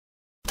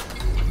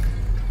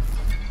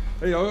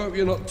Hey, I hope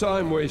you're not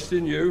time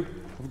wasting, you.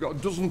 I've got a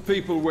dozen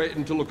people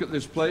waiting to look at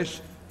this place.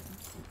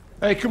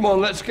 Hey, come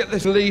on, let's get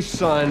this lease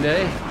signed,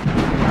 eh?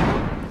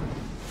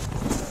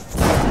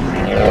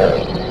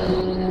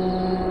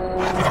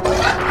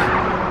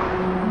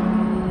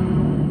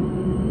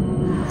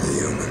 The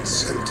human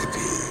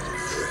centipede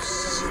first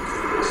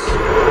sequence.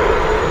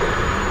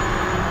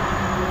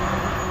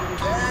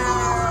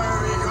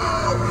 There we go!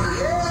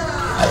 Yeah!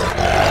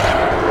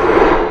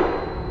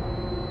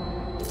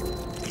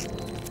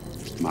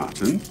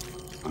 Martin,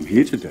 I'm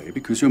here today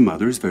because your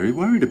mother is very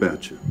worried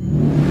about you.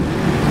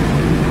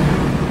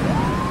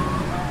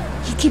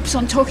 He keeps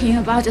on talking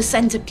about a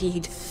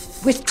centipede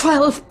with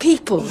 12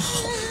 people.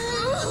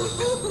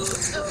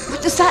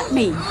 What does that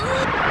mean?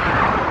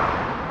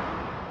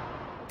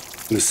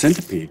 The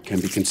centipede can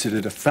be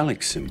considered a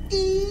phallic symbol.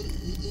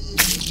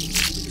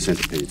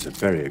 Centipedes are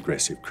very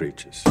aggressive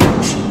creatures.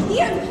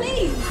 Ian,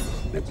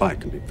 please! Their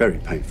bite can be very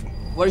painful.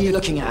 What are you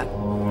looking at?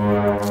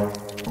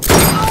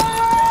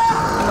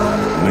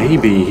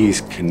 Maybe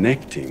he's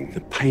connecting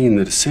the pain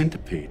that a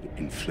centipede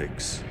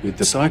inflicts with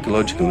the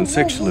psychological and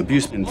sexual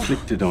abuse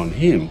inflicted on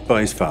him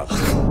by his father.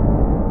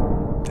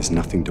 There's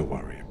nothing to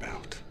worry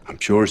about. I'm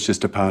sure it's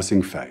just a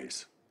passing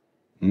phase.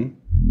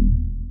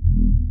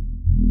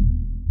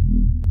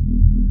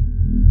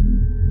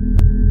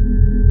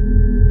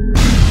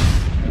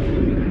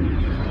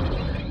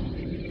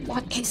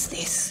 What is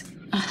this?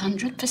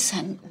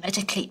 100%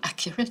 medically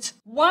accurate.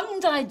 One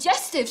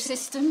digestive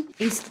system?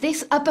 Is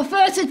this a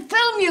perverted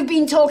film you've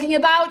been talking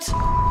about?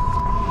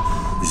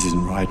 This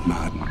isn't right,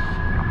 Martin.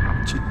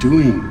 What you're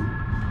doing,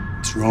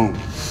 it's wrong.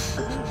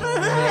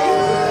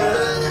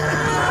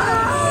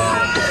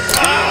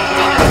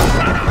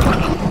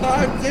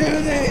 I'm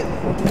doing it!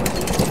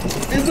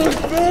 It's a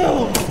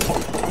film!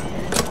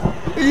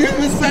 A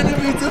human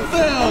centipede to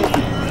film!